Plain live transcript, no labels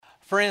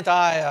Friends,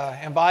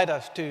 I invite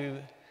us to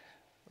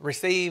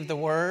receive the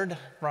word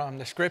from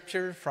the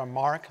scriptures from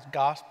Mark's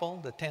Gospel,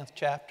 the 10th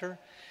chapter.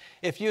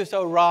 If you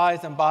so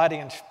rise in body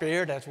and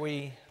spirit as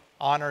we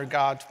honor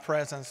God's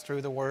presence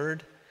through the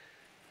word,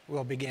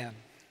 we'll begin.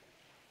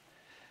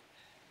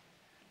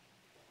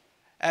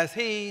 As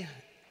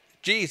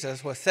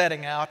Jesus, was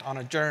setting out on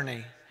a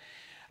journey,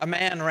 a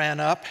man ran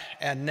up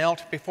and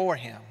knelt before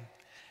him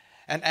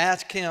and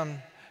asked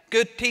him,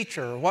 "Good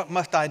teacher, what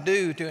must I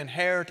do to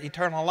inherit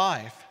eternal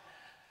life?"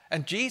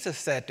 And Jesus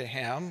said to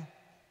him,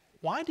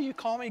 "Why do you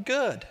call me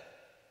good?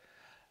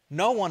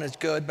 No one is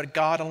good but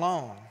God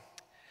alone.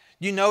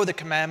 You know the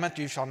commandment,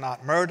 you shall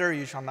not murder,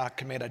 you shall not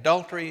commit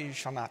adultery, you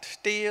shall not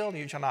steal,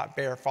 you shall not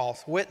bear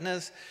false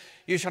witness,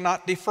 you shall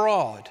not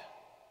defraud.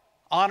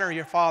 Honor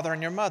your father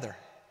and your mother."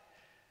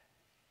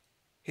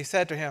 He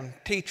said to him,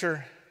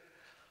 "Teacher,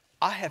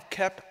 I have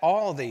kept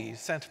all these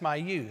since my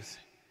youth."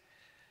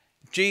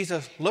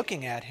 Jesus,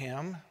 looking at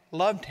him,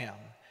 loved him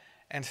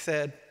and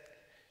said,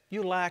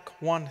 "You lack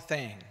one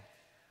thing.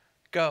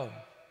 Go,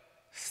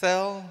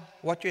 sell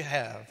what you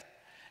have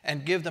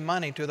and give the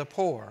money to the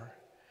poor,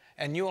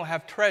 and you will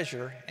have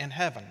treasure in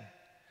heaven.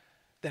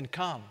 Then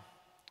come,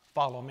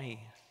 follow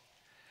me."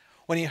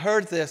 When he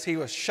heard this, he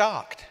was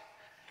shocked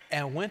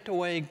and went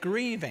away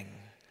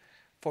grieving,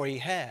 for he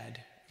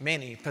had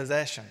many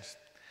possessions.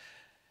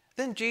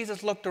 Then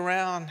Jesus looked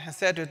around and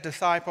said to his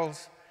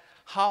disciples,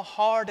 "How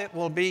hard it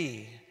will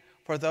be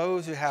for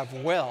those who have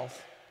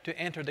wealth to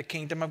enter the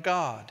kingdom of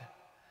God."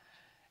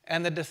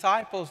 And the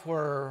disciples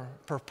were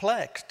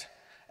perplexed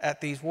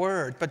at these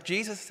words. But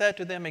Jesus said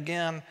to them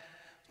again,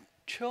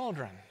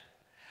 "Children,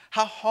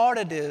 how hard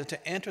it is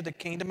to enter the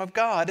kingdom of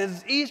God. It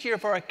is easier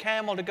for a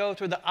camel to go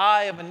through the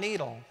eye of a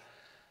needle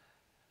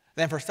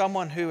than for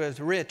someone who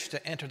is rich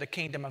to enter the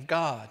kingdom of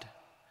God."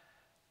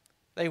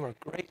 They were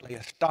greatly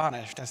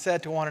astonished and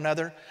said to one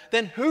another,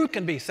 "Then who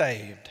can be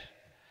saved?"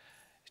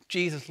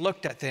 Jesus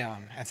looked at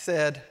them and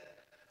said,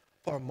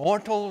 "For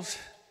mortals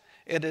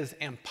it is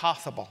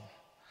impossible,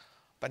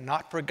 but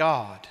not for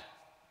God.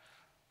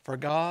 For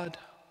God,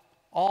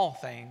 all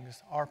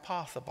things are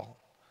possible."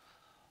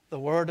 The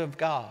word of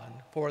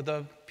God for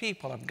the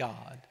people of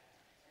God.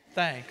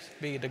 Thanks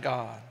be to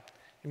God.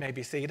 You may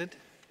be seated.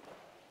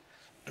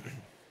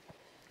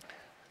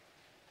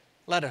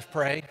 Let us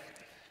pray.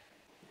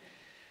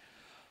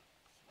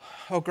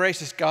 Oh,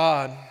 gracious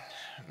God,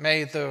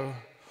 may the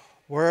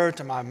words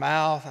of my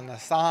mouth and the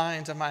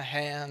signs of my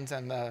hands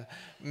and the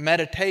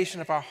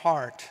meditation of our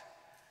heart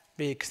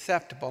be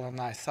acceptable in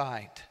thy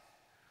sight,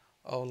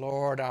 O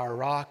Lord, our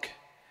rock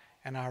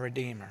and our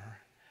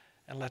redeemer.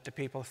 And let the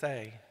people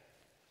say,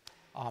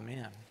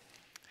 Amen.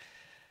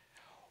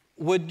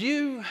 Would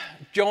you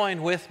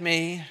join with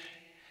me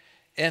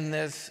in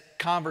this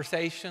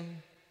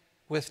conversation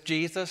with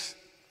Jesus?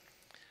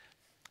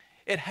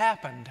 It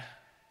happened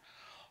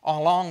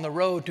along the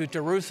road to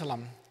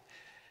Jerusalem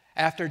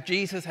after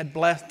Jesus had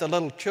blessed the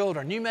little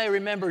children. You may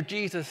remember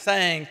Jesus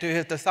saying to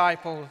his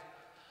disciples,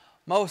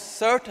 "Most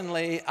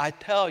certainly I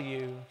tell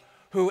you,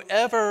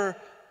 whoever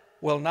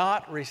will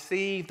not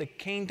receive the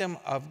kingdom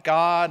of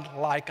God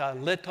like a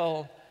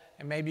little,"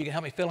 and maybe you can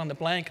help me fill in the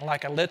blank,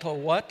 "like a little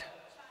what?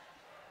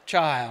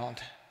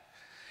 Child,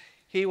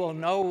 he will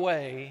no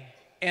way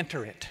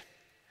enter it."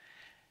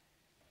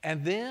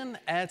 And then,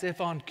 as if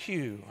on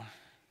cue,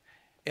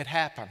 it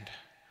happened.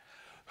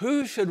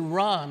 Who should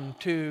run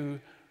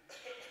to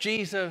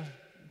Jesus'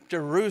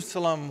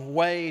 Jerusalem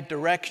way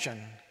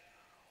direction?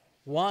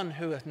 One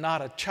who is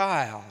not a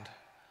child,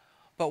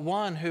 but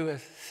one who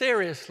is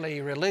seriously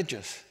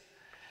religious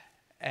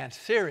and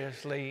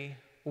seriously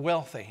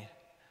wealthy.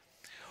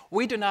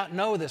 We do not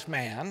know this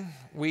man.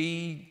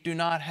 We do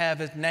not have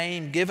his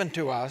name given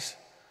to us,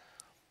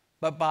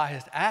 but by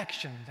his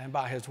actions and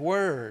by his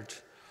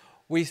words,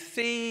 we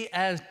see,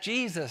 as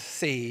Jesus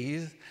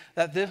sees,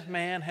 that this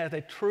man has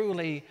a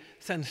truly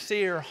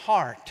sincere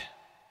heart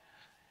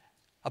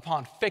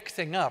upon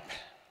fixing up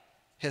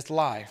his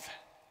life.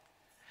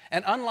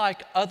 And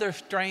unlike other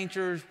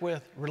strangers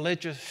with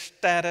religious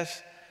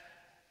status,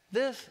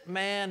 this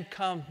man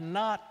comes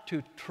not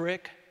to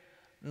trick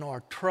nor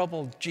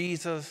trouble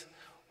Jesus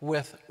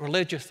with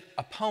religious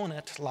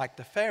opponents like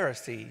the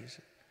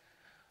Pharisees,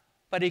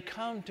 but he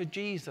comes to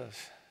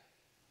Jesus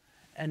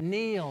and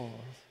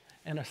kneels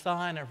in a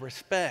sign of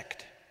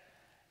respect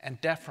and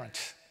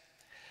deference.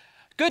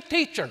 "Good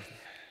teacher,"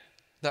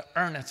 the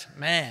earnest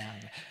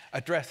man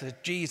addresses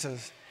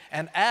Jesus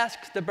and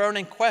asks the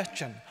burning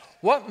question,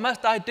 "What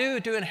must I do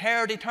to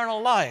inherit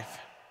eternal life?"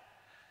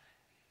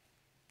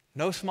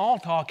 No small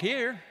talk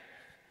here.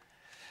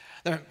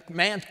 The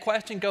man's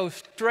question goes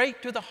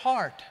straight to the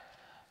heart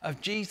of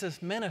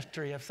Jesus'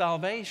 ministry of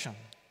salvation.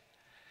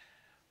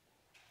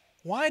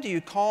 "Why do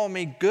you call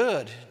me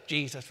good?"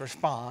 Jesus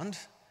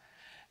responds,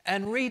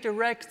 and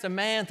redirects the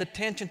man's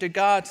attention to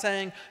God,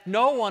 saying,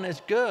 "No one is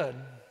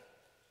good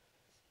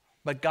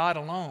but God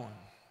alone."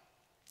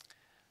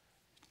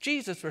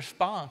 Jesus'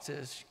 response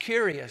is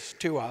curious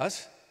to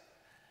us.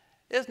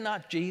 Is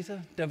not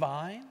Jesus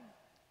divine?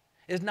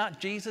 Is not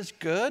Jesus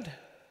good?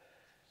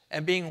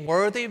 and being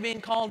worthy of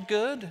being called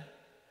good.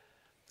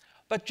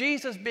 But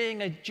Jesus,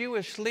 being a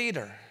Jewish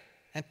leader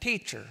and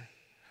teacher,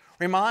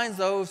 reminds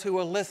those who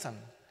will listen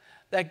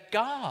that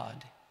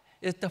God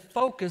is the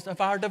focus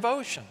of our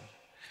devotion.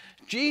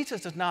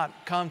 Jesus does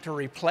not come to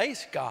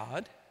replace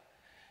God.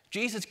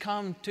 Jesus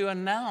comes to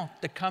announce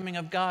the coming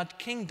of God's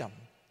kingdom.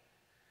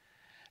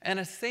 And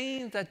it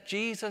seems that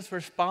Jesus'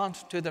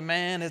 response to the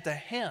man is a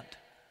hint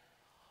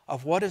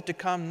of what is to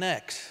come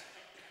next,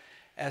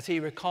 as he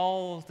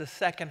recalls the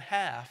second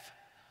half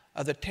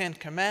of the Ten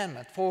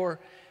Commandments. For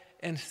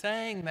in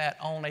saying that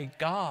only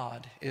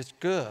God is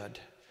good,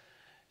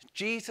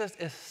 Jesus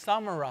is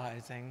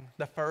summarizing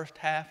the first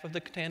half of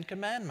the Ten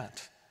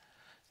Commandments.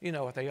 You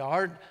know what they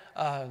are: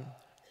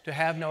 to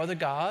have no other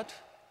gods,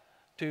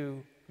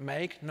 to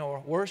make nor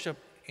worship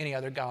any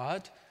other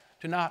gods,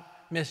 to not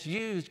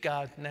misuse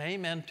God's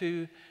name, and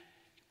to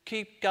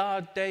keep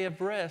God's day of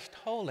rest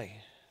holy.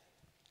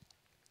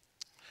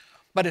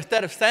 But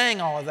instead of saying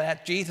all of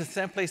that, Jesus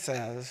simply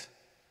says,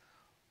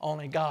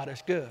 only God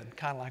is good,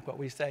 kind of like what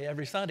we say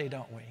every Sunday,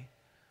 don't we?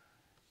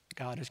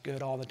 God is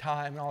good all the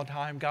time, and all the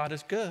time God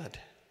is good.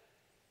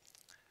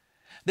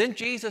 Then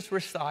Jesus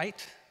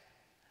recites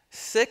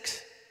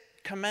 6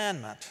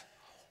 commandments,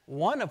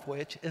 one of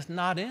which is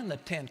not in the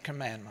 10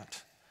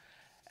 commandments.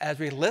 As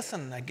we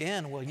listen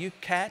again, will you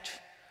catch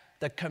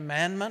the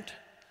commandment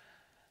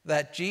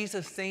that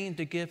Jesus seemed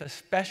to give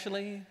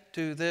especially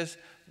to this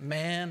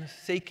man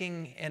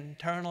seeking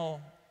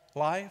eternal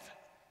life?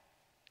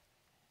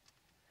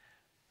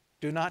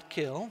 Do not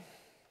kill,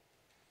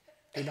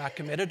 do not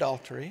commit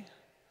adultery,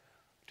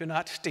 do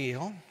not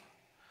steal,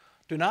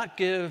 do not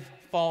give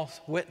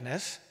false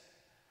witness,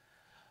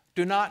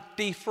 do not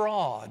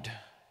defraud,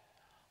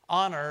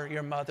 honor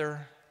your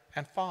mother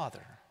and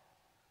father.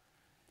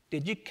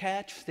 Did you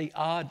catch the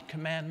odd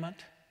commandment?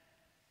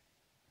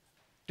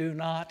 Do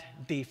not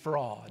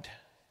defraud.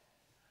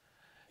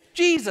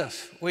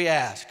 Jesus, we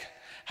ask,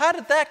 how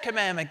did that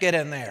commandment get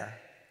in there?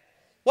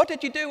 What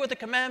did you do with the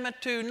commandment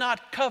to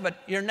not covet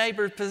your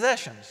neighbor's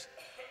possessions?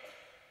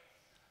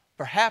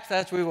 Perhaps,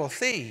 as we will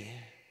see,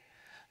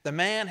 the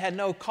man had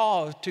no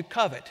cause to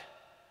covet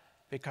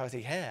because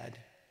he had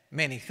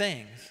many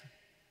things.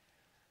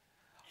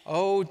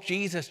 Oh,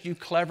 Jesus, you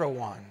clever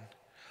one.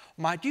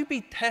 Might you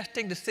be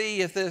testing to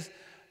see if this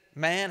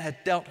man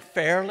had dealt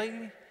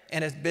fairly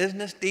in his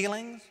business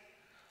dealings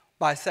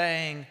by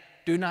saying,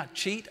 do not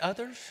cheat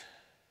others?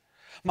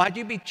 Might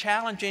you be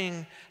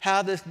challenging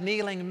how this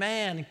kneeling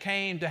man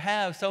came to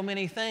have so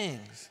many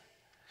things?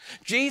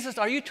 Jesus,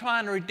 are you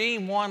trying to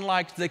redeem one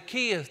like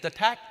Zacchaeus, the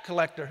tax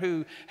collector,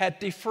 who had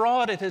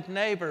defrauded his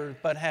neighbor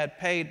but had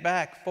paid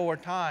back 4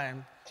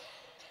 times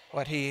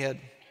what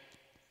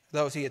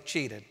those he had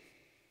cheated?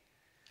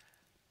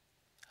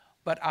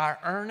 But our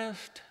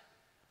earnest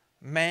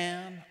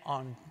man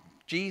on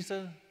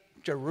Jesus'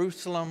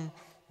 Jerusalem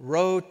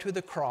road to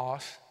the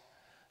cross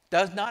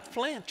does not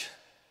flinch,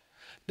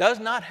 does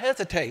not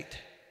hesitate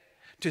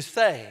to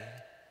say,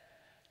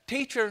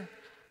 Teacher,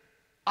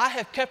 I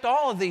have kept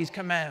all of these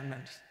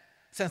commandments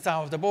since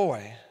I was a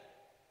boy.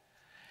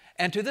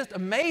 And to this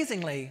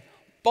amazingly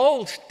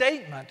bold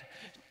statement,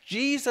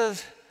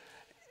 Jesus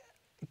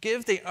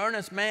gives the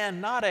earnest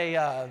man not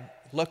a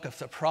look of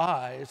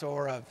surprise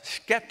or of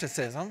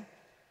skepticism,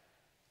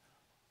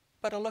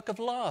 but a look of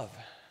love.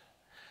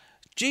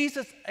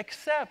 Jesus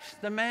accepts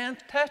the man's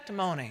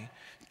testimony.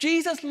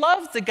 Jesus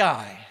loves the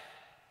guy.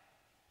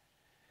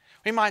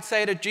 We might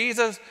say to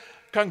Jesus,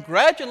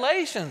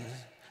 congratulations,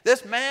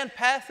 this man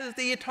passes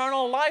the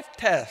eternal life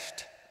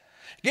test.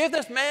 Give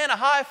this man a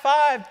high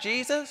five,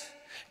 Jesus.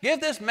 Give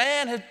this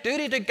man his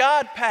duty to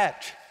God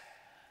patch.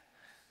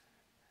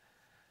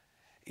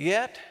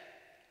 Yet,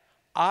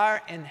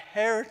 our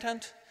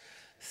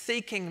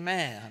inheritance-seeking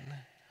man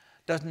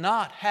does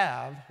not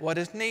have what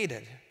is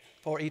needed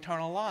for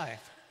eternal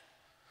life.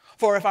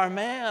 For if our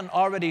man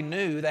already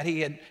knew that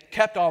he had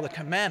kept all the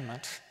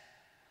commandments,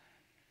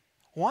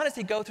 why does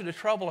he go through the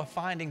trouble of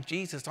finding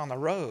Jesus on the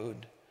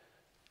road,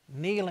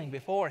 kneeling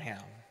before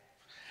him,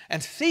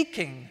 and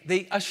seeking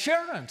the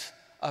assurance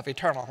of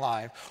eternal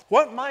life?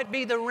 What might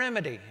be the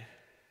remedy,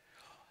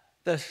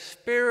 the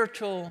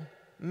spiritual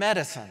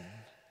medicine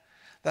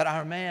that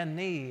our man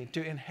needs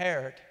to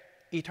inherit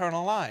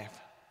eternal life?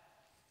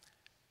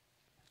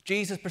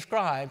 Jesus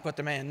prescribed what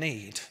the man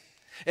needs.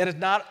 It is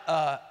not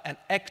an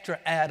extra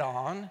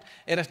add-on.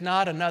 It is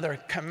not another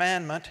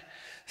commandment.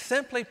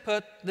 Simply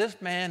put,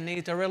 this man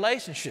needs a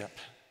relationship,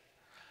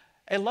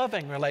 a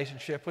loving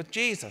relationship with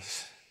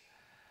Jesus.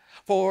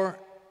 For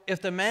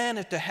if the man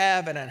is to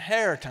have an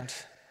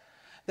inheritance,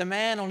 the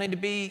man will need to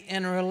be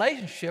in a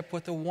relationship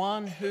with the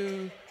one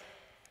who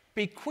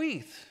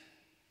bequeaths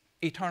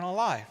eternal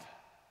life.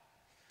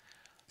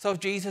 So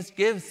Jesus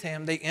gives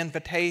him the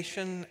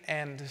invitation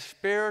and the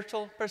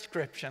spiritual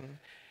prescription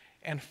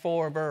in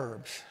 4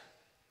 verbs: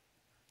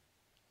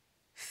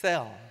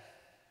 sell,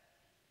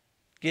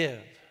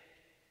 give,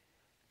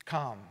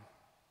 come,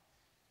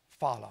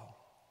 follow.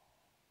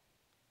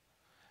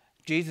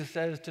 Jesus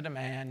says to the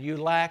man, you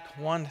lack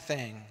one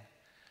thing.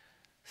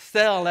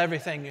 Sell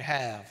everything you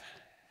have.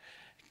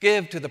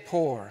 Give to the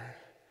poor,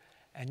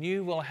 and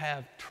you will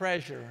have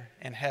treasure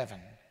in heaven.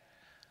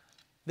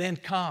 Then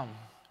come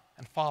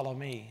and follow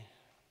me.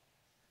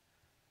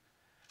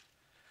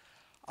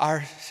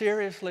 Our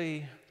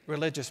seriously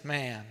religious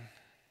man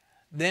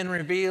then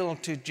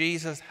revealed to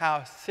Jesus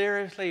how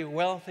seriously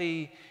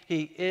wealthy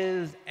he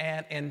is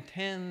and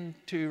intends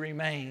to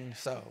remain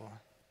so.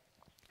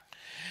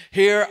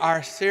 Here,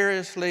 our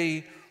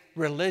seriously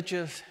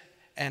religious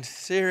and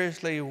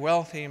seriously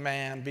wealthy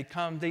man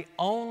becomes the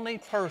only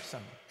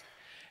person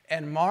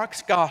in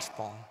Mark's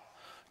gospel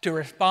to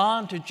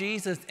respond to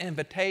Jesus'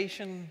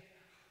 invitation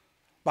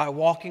by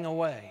walking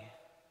away,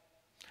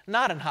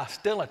 not in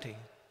hostility,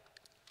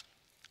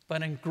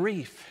 but in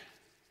grief.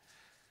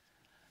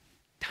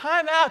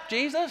 Time out,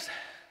 Jesus.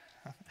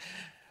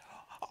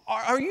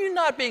 Are you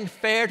not being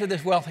fair to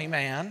this wealthy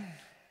man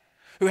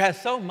who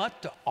has so much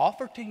to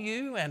offer to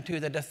you and to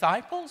the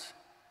disciples?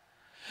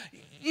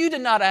 You did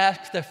not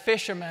ask the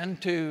fishermen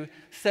to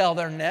sell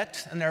their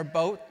nets and their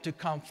boat to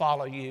come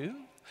follow you.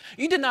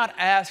 You did not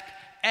ask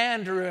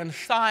Andrew and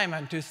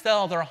Simon to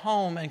sell their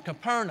home in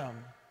Capernaum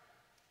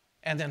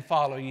and then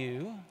follow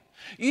you.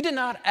 You did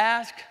not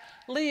ask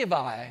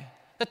Levi,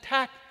 the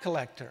tax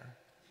collector,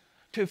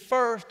 to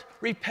first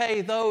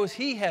repay those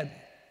he had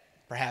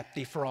perhaps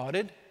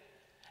defrauded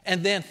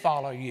and then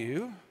follow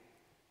you.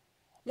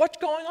 What's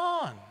going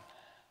on?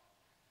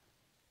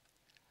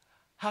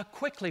 How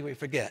quickly we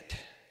forget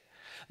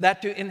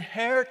that to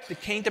inherit the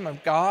kingdom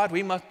of God,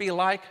 we must be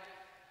like,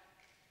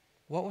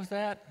 what was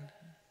that?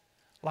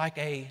 Like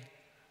a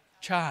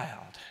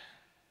child.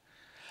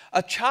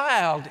 A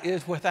child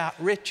is without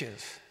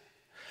riches.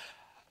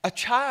 A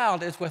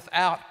child is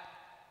without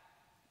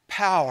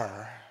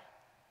power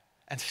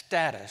and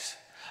status.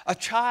 A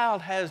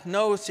child has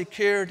no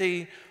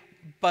security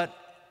but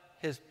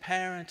his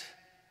parents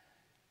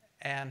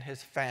and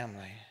his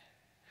family.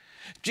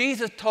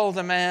 Jesus told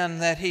the man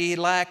that he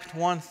lacked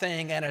one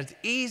thing, and it's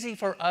easy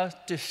for us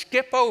to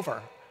skip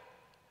over,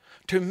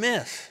 to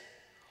miss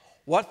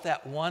what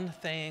that one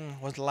thing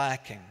was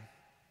lacking.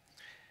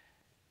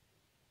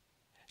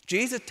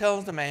 Jesus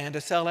tells the man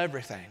to sell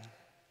everything,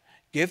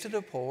 give to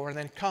the poor, and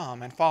then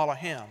come and follow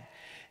him.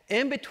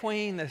 In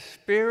between the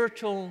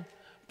spiritual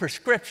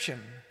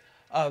prescription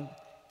of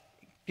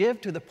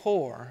give to the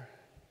poor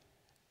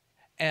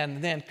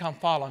and then come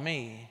follow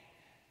me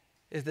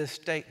is this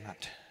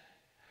statement: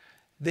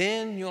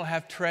 then you'll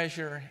have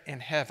treasure in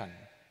heaven.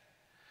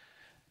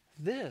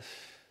 This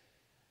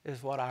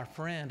is what our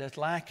friend is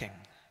lacking: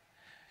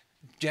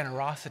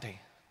 generosity.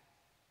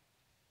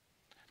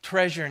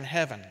 Treasure in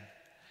heaven,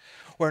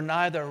 where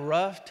neither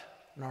rust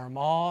nor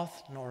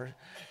moth nor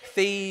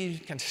thieves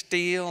can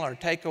steal or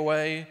take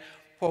away.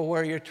 For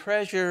where your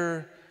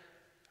treasure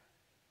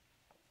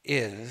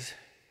is,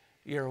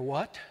 your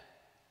what?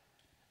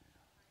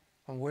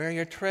 And where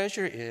your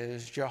treasure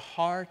is, your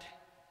heart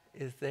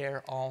is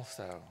there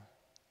also.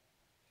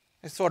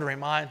 It sort of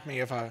reminds me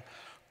of a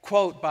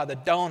quote by the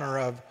donor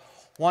of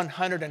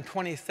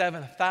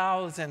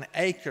 127,000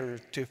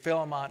 acres to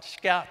Philmont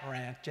Scout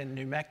Ranch in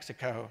New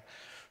Mexico,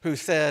 who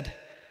said,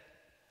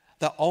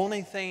 "The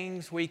only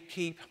things we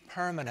keep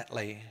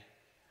permanently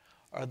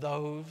are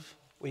those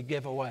we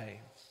give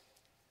away."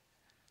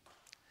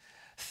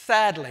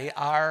 Sadly,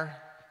 our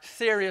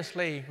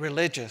seriously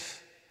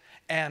religious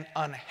and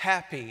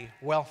unhappy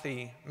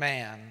wealthy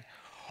man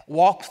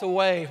walks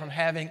away from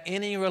having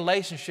any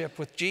relationship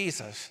with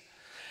Jesus,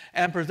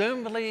 and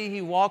presumably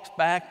he walks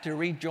back to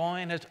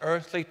rejoin his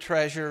earthly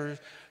treasures,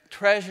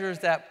 treasures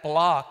that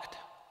blocked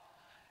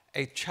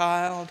a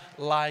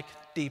childlike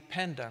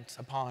dependence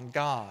upon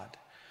God.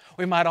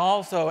 We might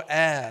also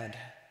add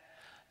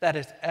that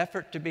his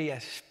effort to be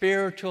a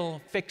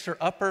spiritual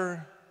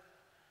fixer-upper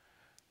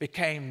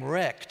became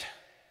wrecked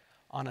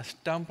on a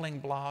stumbling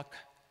block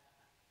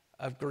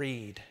of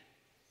greed.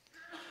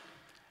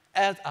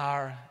 As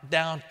our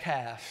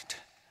downcast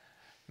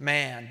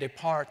man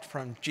departs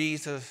from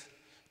Jesus'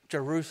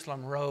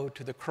 Jerusalem road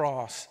to the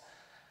cross,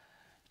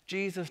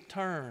 Jesus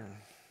turned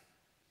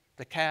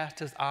to cast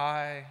his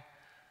eye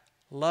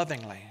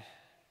lovingly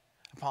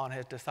upon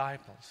his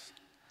disciples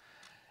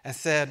and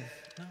said,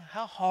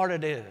 how hard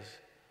it is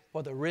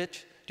for the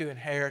rich to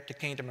inherit the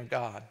kingdom of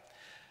God.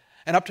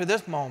 And up to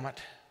this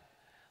moment,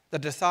 the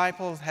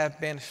disciples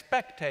have been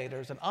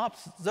spectators and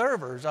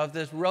observers of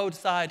this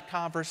roadside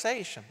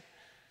conversation.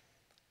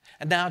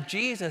 And now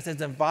Jesus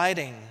is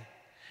inviting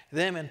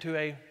them into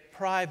a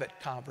private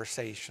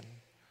conversation,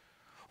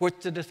 which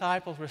the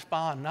disciples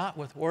respond not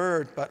with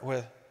words, but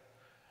with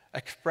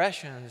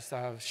expressions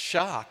of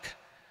shock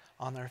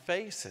on their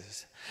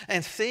faces.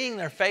 And seeing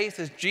their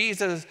faces,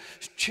 Jesus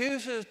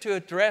chooses to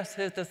address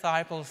his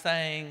disciples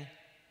saying,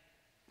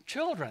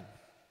 "Children."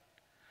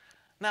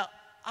 Now,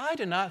 I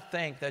do not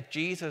think that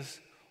Jesus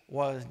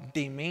was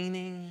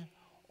demeaning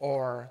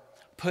or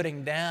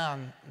putting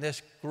down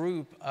this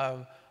group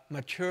of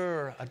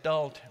mature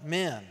adult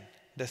men,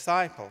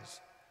 disciples.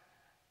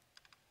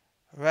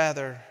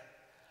 Rather,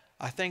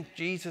 I think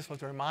Jesus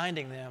was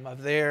reminding them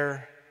of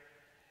their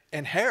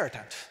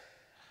inheritance,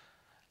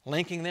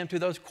 linking them to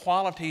those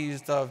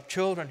qualities of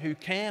children who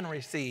can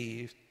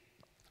receive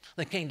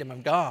the kingdom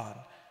of God.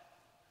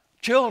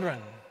 Children,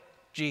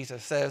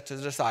 Jesus says to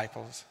the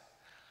disciples,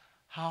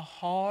 how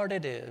hard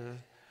it is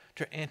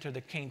to enter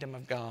the kingdom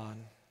of God.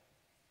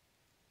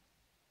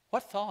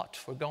 What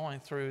thoughts were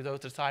going through those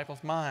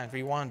disciples' minds?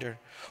 We wonder,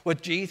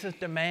 would Jesus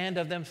demand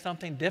of them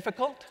something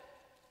difficult?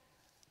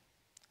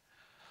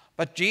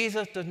 But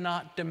Jesus does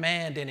not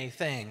demand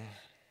anything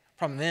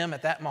from them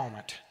at that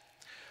moment.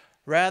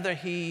 Rather,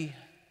 he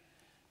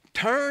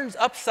turns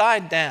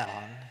upside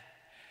down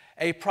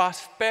a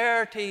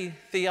prosperity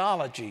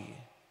theology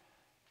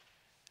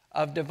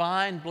of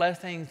divine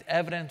blessings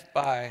evidenced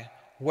by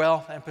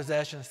wealth and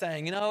possession,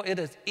 saying, it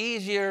is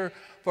easier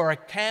for a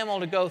camel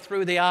to go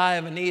through the eye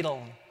of a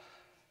needle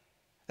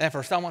than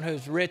for someone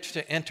who's rich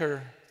to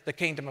enter the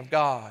kingdom of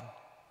God.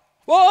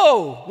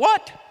 Whoa,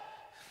 what?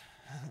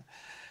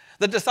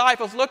 The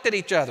disciples looked at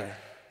each other,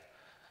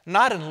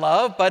 not in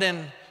love, but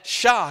in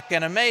shock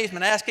and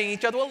amazement, asking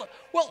each other,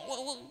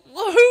 well,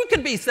 who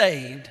can be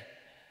saved?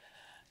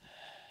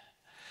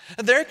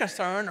 Their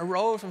concern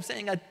arose from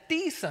seeing a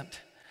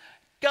decent,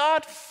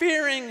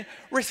 God-fearing,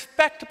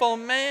 respectable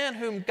man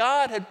whom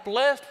God had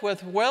blessed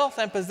with wealth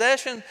and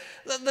possession.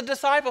 The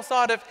disciples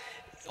thought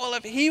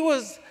if he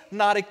was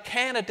not a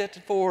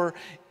candidate for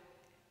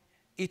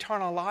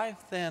eternal life,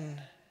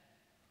 then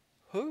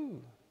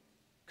who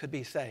could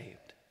be saved?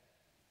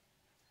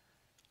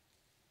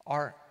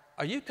 Are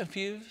you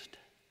confused?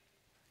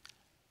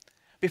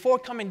 Before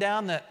coming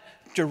down that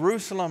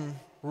Jerusalem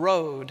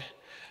road,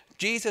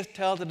 Jesus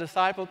tells the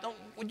disciples,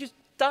 would you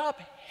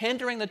stop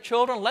hindering the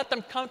children? Let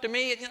them come to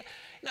me.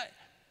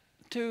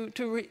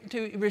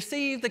 To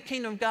receive the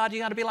kingdom of God, you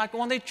got to be like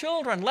one of the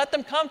children. Let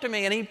them come to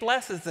me, and he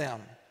blesses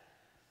them.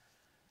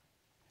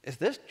 Is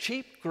this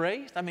cheap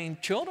grace? I mean,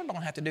 children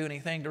don't have to do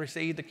anything to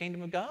receive the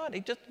kingdom of God.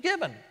 He's just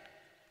given.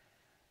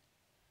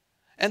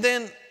 And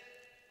then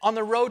on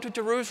the road to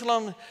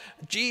Jerusalem,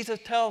 Jesus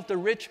tells the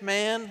rich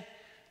man,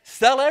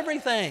 sell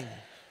everything.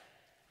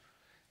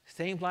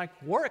 Seems like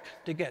work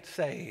to get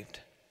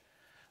saved.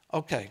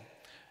 Okay,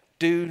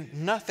 do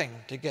nothing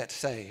to get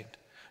saved.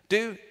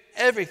 Do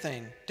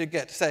everything to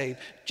get saved.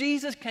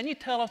 Jesus, can you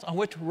tell us on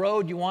which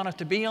road you want us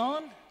to be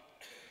on?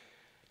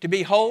 To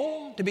be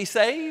whole? To be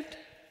saved?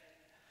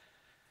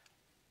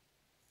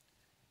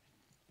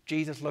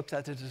 Jesus looks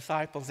at the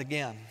disciples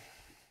again.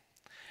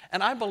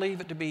 And I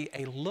believe it to be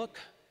a look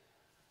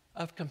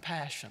of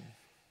compassion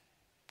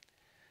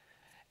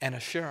and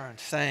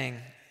assurance, saying,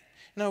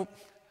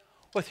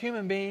 with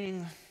human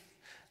beings,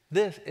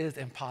 this is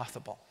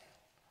impossible.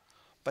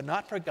 But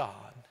not for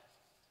God.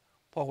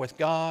 For with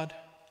God,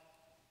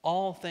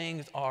 all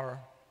things are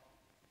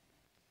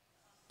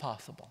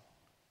possible.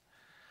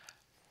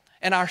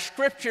 And our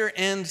scripture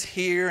ends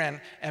here,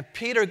 and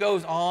Peter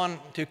goes on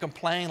to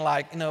complain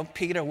like,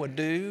 Peter would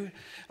do,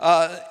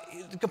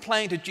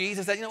 complain to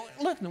Jesus that,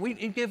 listen,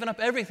 we've given up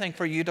everything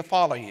for you to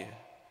follow you.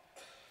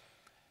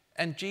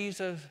 And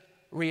Jesus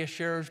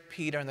reassures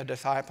Peter and the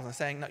disciples and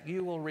saying that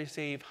you will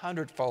receive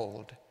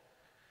hundredfold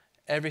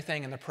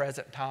everything in the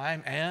present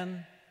time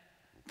and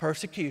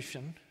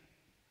persecution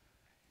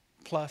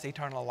plus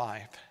eternal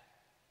life.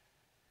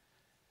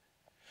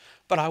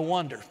 But I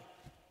wonder,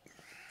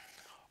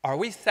 are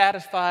we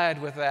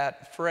satisfied with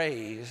that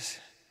phrase,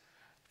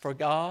 for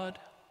God,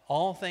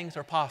 all things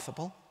are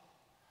possible?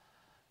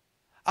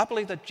 I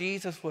believe that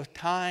Jesus was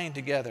tying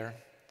together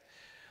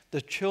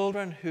the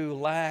children who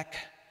lack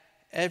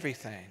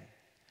everything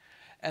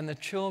and the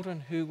children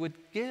who would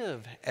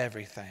give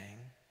everything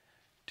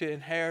to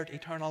inherit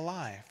eternal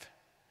life.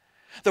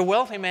 The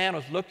wealthy man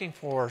was looking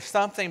for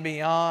something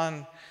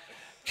beyond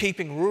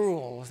keeping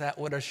rules that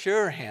would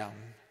assure him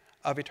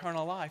of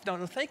eternal life. No,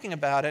 thinking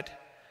about it,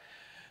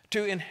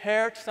 to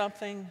inherit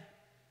something,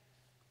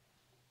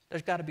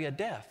 there's got to be a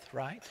death,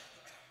 right?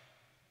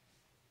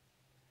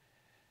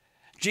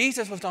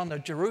 Jesus was on the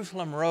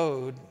Jerusalem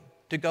road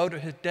to go to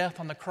his death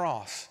on the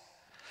cross.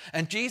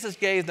 And Jesus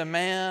gave the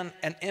man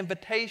an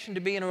invitation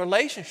to be in a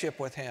relationship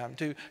with him,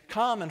 to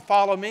come and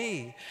follow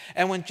me.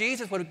 And when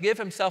Jesus would give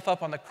himself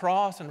up on the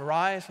cross and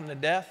rise from the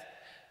death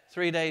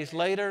 3 days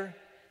later,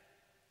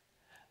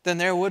 then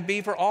there would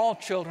be for all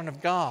children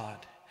of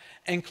God,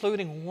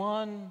 including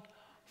one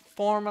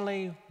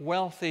formerly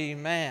wealthy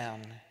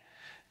man,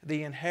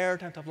 the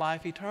inheritance of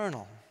life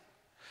eternal.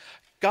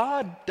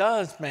 God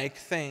does make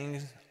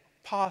things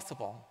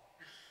possible,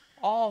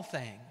 all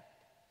things,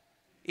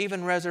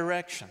 even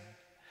resurrection.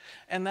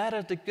 And that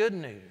is the good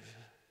news,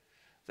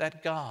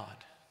 that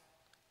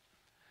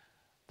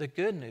the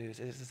good news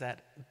is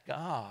that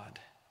God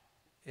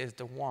is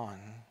the one,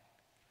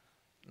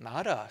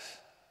 not us,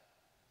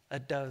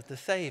 that does the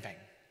saving.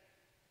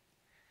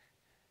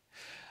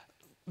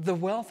 The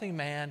wealthy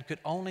man could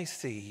only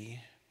see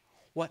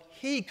what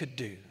he could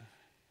do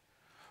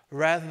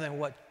rather than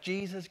what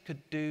Jesus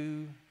could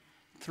do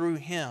through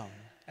him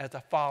as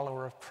a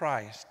follower of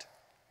Christ.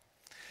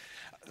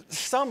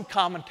 Some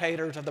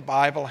commentators of the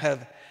Bible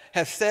have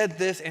said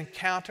this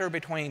encounter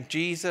between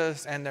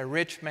Jesus and the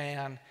rich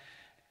man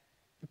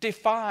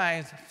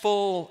defies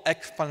full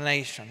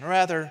explanation.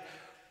 Rather,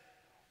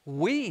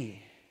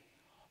 we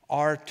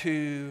are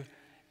to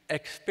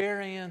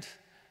experience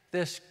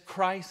this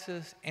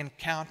crisis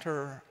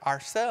encounter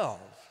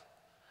ourselves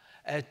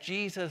as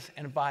Jesus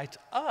invites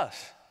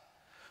us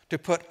to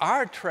put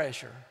our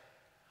treasure,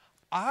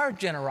 our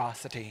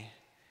generosity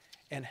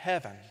in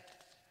heaven,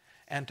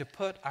 and to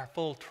put our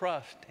full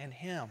trust in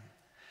Him.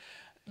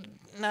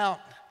 Now,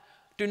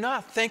 do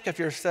not think of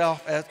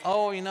yourself as,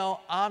 oh,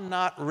 I'm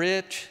not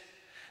rich.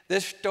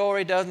 This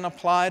story doesn't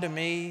apply to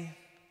me.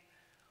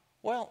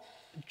 Well,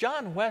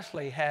 John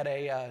Wesley had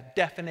a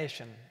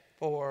definition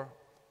for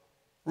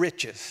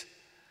riches.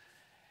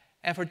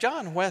 And for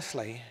John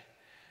Wesley,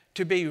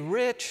 to be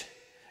rich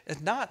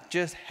is not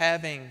just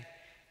having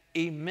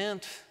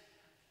immense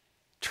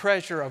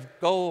treasure of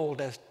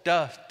gold as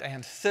dust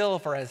and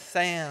silver as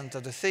sands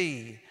of the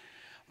sea,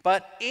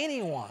 but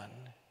anyone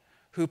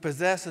who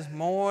possesses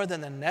more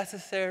than the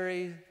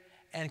necessaries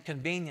and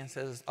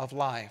conveniences of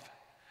life.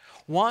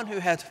 One who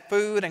has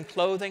food and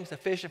clothing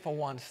sufficient for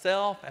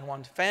oneself and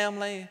one's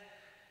family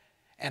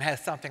and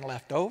has something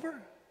left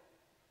over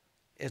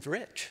is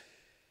rich.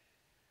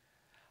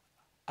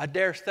 I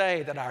dare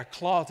say that our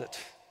closets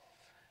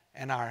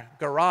and our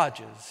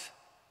garages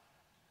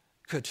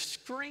could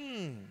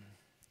scream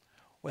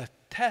with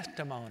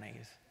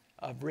testimonies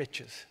of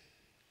riches.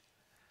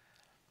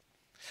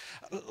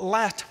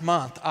 Last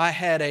month, I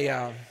had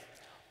a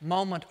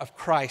moment of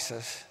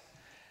crisis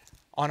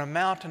on a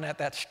mountain at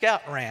that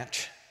scout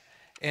ranch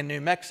in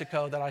New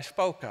Mexico that I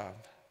spoke of,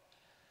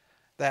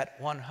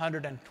 that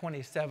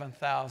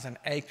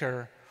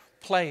 127,000-acre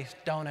place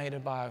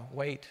donated by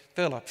Wade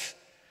Phillips,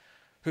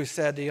 who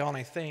said the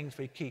only things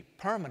we keep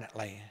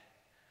permanently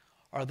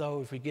are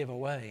those we give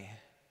away.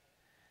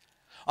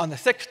 On the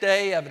 6th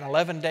day of an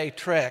 11-day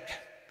trek,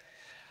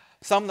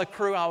 some of the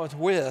crew I was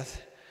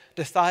with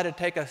decided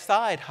to take a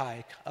side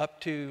hike up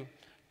to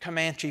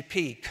Comanche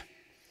Peak.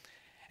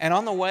 And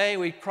on the way,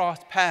 we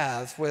crossed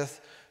paths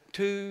with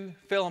 2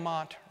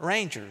 Philmont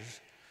Rangers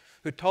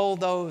who told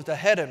those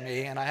ahead of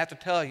me, and I have to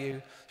tell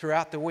you,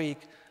 throughout the week,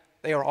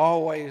 they are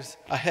always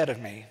ahead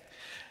of me,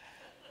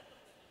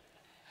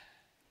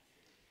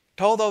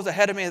 told those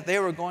ahead of me that they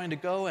were going to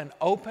go and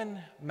open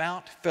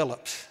Mount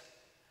Phillips,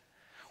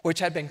 which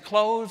had been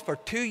closed for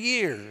 2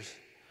 years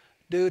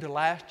due to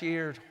last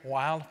year's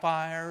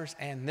wildfires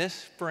and this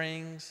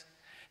spring's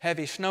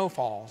heavy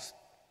snowfalls.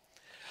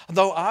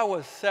 Though I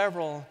was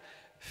several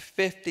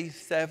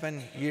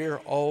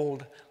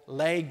 57-year-old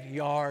leg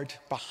yards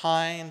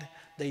behind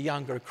the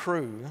younger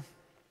crew,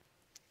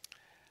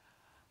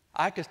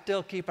 I could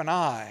still keep an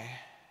eye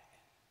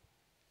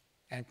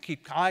and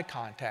keep eye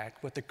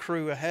contact with the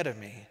crew ahead of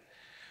me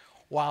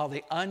while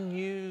the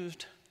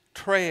unused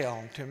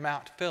trail to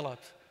Mount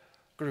Phillips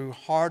grew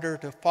harder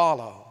to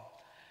follow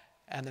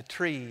and the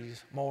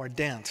trees more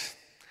dense.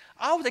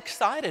 I was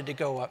excited to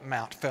go up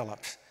Mount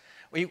Phillips.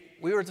 We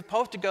were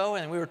supposed to go,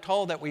 and we were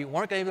told that we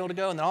weren't going to be able to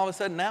go, and then all of a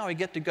sudden now we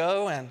get to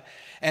go, and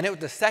it was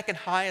the second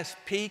highest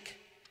peak.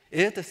 It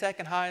is the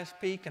second highest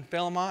peak in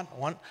Philmont,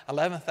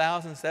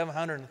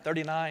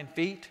 11,739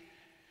 feet.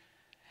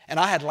 And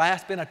I had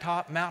last been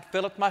atop Mount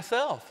Phillips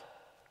myself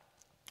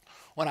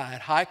when I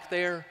had hiked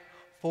there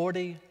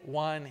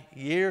 41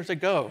 years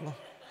ago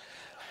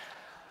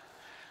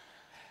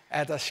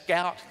as a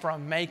scout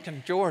from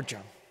Macon,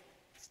 Georgia.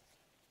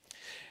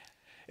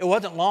 It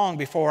wasn't long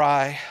before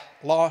I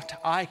lost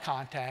eye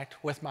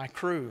contact with my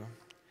crew.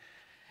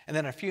 And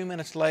then a few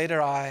minutes later,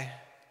 I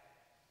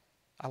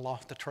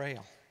lost the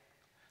trail.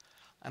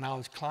 And I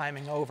was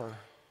climbing over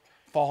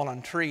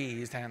fallen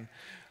trees and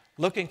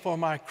looking for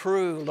my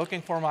crew,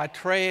 looking for my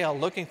trail,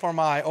 looking for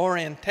my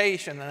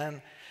orientation.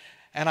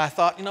 And I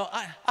thought,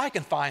 I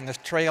can find this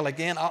trail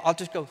again. I'll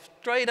just go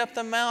straight up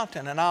the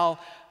mountain and I'll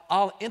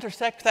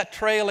intersect that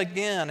trail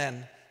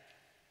again.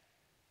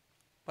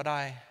 But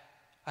I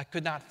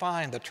could not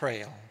find the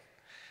trail.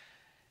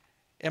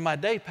 In my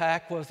day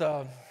pack was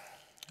a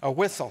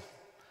whistle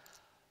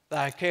that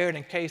I carried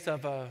in case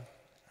of an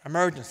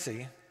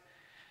emergency.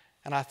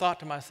 And I thought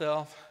to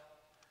myself,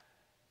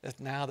 is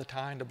now the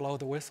time to blow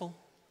the whistle?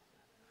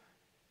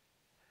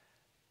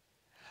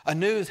 A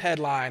news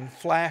headline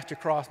flashed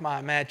across my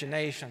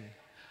imagination.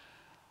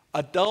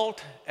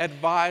 Adult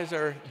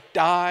advisor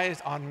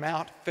dies on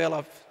Mount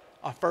Phillips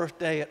on first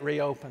day it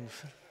reopens.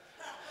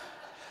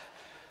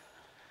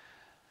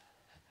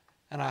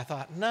 And I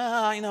thought,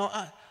 no,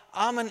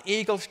 I'm an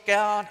Eagle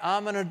Scout.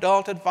 I'm an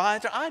adult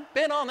advisor. I've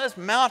been on this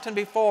mountain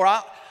before.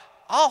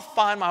 I'll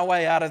find my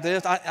way out of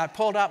this. I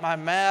pulled out my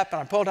map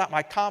and I pulled out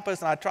my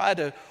compass and I tried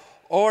to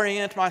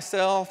orient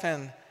myself,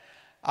 and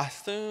I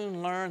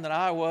soon learned that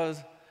I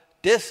was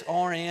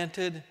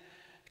disoriented,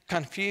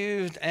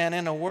 confused, and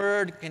in a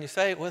word, can you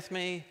say it with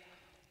me?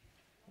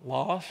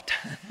 Lost.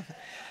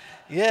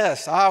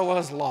 Yes, I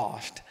was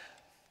lost.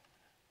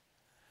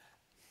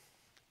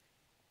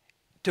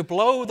 To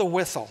blow the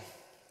whistle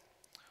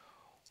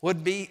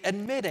would be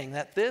admitting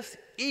that this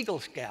Eagle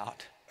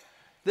Scout,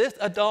 this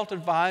adult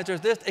advisor,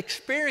 this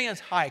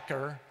experienced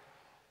hiker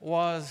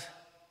was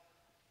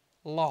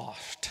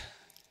lost.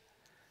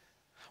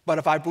 But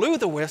if I blew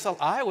the whistle,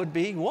 I would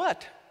be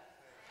what?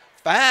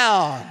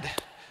 Found.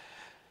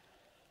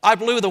 I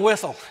blew the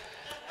whistle.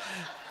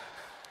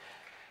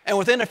 And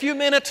within a few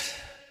minutes,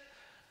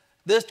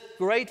 this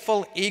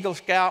grateful Eagle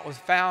Scout was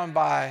found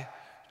by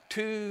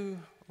 2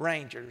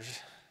 rangers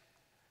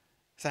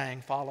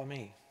saying, "Follow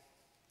me."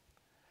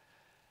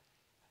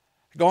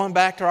 Going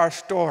back to our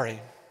story,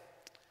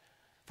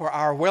 for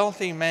our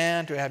wealthy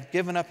man to have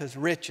given up his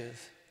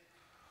riches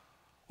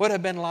would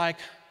have been like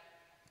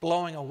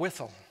blowing a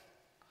whistle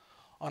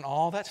on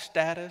all that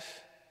status,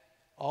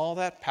 all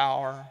that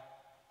power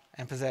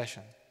and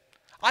possession.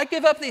 I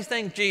give up these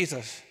things,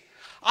 Jesus.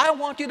 I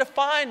want you to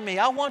find me.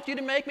 I want you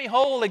to make me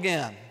whole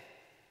again.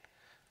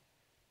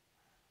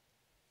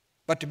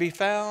 But to be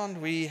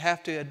found, we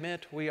have to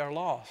admit we are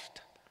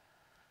lost.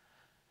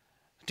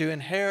 To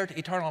inherit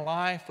eternal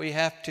life, we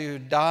have to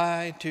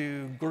die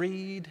to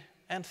greed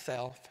and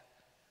self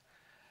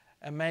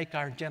and make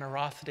our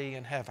generosity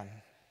in heaven.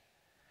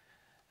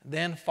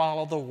 Then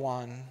follow the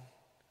one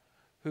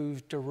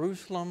whose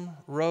Jerusalem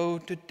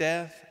road to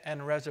death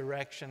and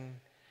resurrection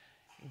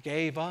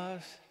gave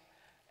us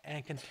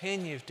and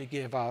continues to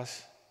give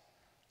us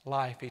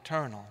life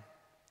eternal.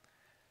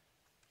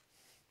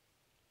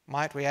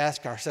 Might we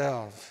ask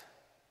ourselves,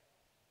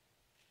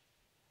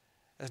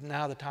 is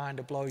now the time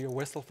to blow your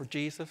whistle for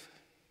Jesus?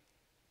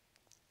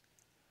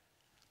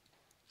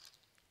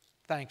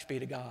 Thanks be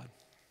to God.